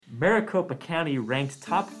Maricopa County ranked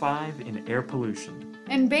top 5 in air pollution.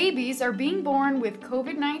 And babies are being born with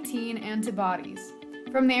COVID-19 antibodies.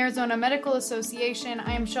 From the Arizona Medical Association,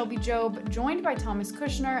 I am Shelby Job, joined by Thomas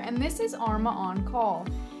Kushner, and this is ARMA On Call.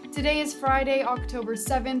 Today is Friday, October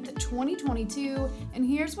 7th, 2022, and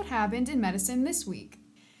here's what happened in medicine this week.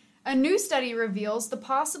 A new study reveals the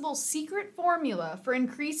possible secret formula for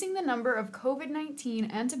increasing the number of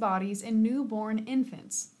COVID-19 antibodies in newborn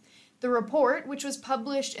infants. The report, which was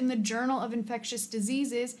published in the Journal of Infectious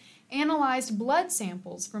Diseases, analyzed blood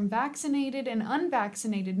samples from vaccinated and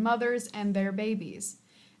unvaccinated mothers and their babies.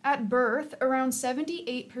 At birth, around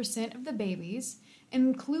 78% of the babies,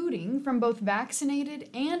 including from both vaccinated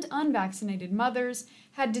and unvaccinated mothers,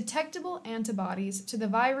 had detectable antibodies to the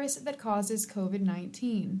virus that causes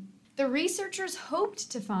COVID-19. The researchers hoped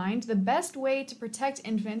to find the best way to protect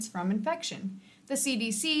infants from infection. The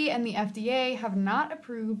CDC and the FDA have not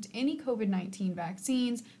approved any COVID-19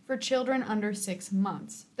 vaccines for children under 6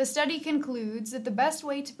 months. The study concludes that the best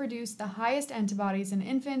way to produce the highest antibodies in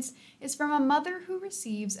infants is from a mother who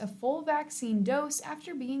receives a full vaccine dose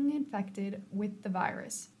after being infected with the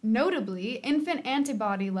virus. Notably, infant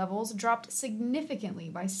antibody levels dropped significantly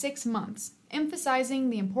by 6 months, emphasizing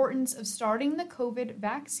the importance of starting the COVID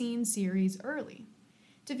vaccine series early.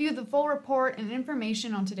 To view the full report and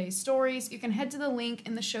information on today's stories, you can head to the link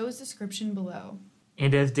in the show's description below.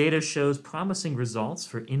 And as data shows promising results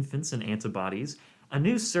for infants and antibodies, a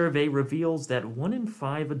new survey reveals that 1 in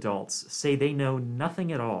 5 adults say they know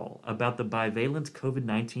nothing at all about the bivalent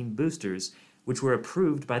COVID-19 boosters, which were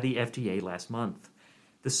approved by the FDA last month.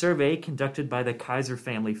 The survey, conducted by the Kaiser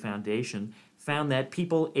Family Foundation, found that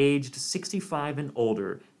people aged 65 and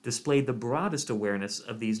older displayed the broadest awareness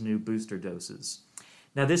of these new booster doses.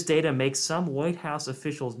 Now, this data makes some White House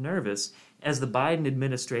officials nervous, as the Biden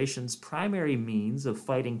administration's primary means of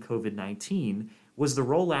fighting COVID-19 was the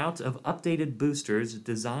rollout of updated boosters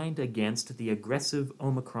designed against the aggressive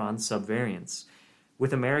Omicron subvariants.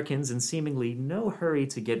 With Americans in seemingly no hurry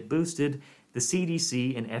to get boosted, the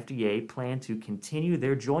CDC and FDA plan to continue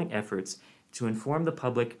their joint efforts to inform the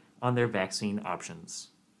public on their vaccine options.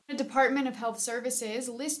 The Department of Health Services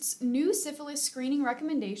lists new syphilis screening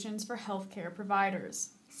recommendations for healthcare providers.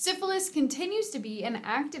 Syphilis continues to be an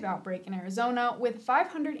active outbreak in Arizona, with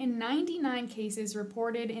 599 cases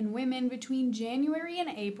reported in women between January and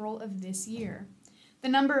April of this year. The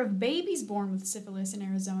number of babies born with syphilis in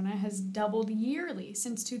Arizona has doubled yearly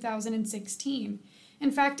since 2016.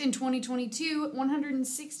 In fact, in 2022,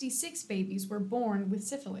 166 babies were born with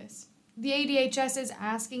syphilis. The ADHS is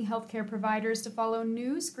asking healthcare providers to follow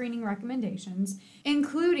new screening recommendations,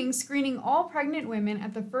 including screening all pregnant women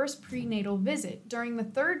at the first prenatal visit, during the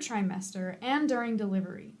 3rd trimester, and during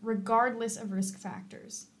delivery, regardless of risk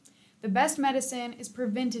factors. The best medicine is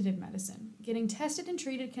preventative medicine. Getting tested and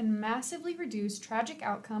treated can massively reduce tragic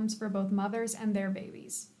outcomes for both mothers and their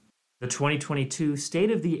babies. The 2022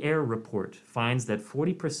 State of the Air report finds that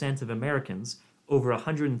 40% of Americans, over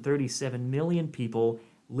 137 million people,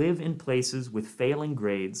 live in places with failing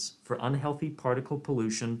grades for unhealthy particle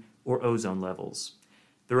pollution or ozone levels.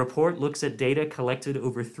 The report looks at data collected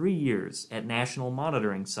over 3 years at national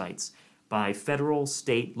monitoring sites by federal,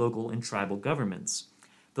 state, local, and tribal governments.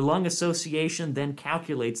 The Lung Association then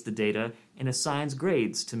calculates the data and assigns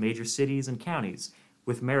grades to major cities and counties,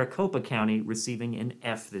 with Maricopa County receiving an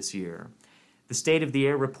F this year. The State of the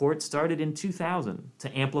Air report started in 2000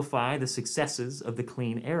 to amplify the successes of the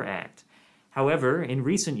Clean Air Act. However, in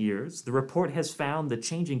recent years, the report has found the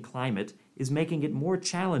changing climate is making it more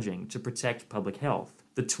challenging to protect public health.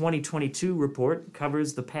 The 2022 report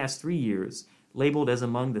covers the past 3 years, labeled as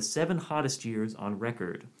among the 7 hottest years on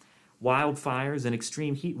record. Wildfires and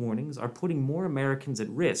extreme heat warnings are putting more Americans at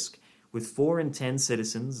risk, with 4 in 10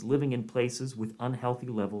 citizens living in places with unhealthy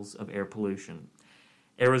levels of air pollution.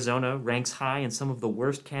 Arizona ranks high in some of the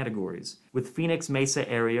worst categories, with Phoenix Mesa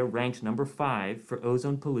area ranked number 5 for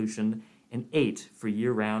ozone pollution and 8 for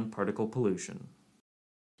year-round particle pollution.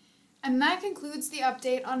 And that concludes the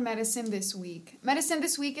update on Medicine This Week. Medicine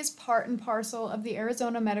This Week is part and parcel of the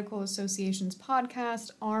Arizona Medical Association's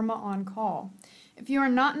podcast, ARMA On Call. If you are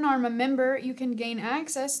not an ARMA member, you can gain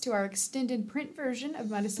access to our extended print version of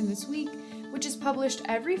Medicine This Week, which is published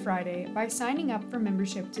every Friday, by signing up for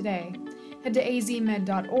membership today. Head to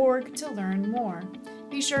azmed.org to learn more.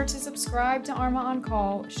 Be sure to subscribe to ARMA On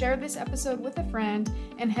Call, share this episode with a friend,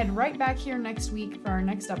 and head right back here next week for our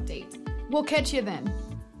next update. We'll catch you then.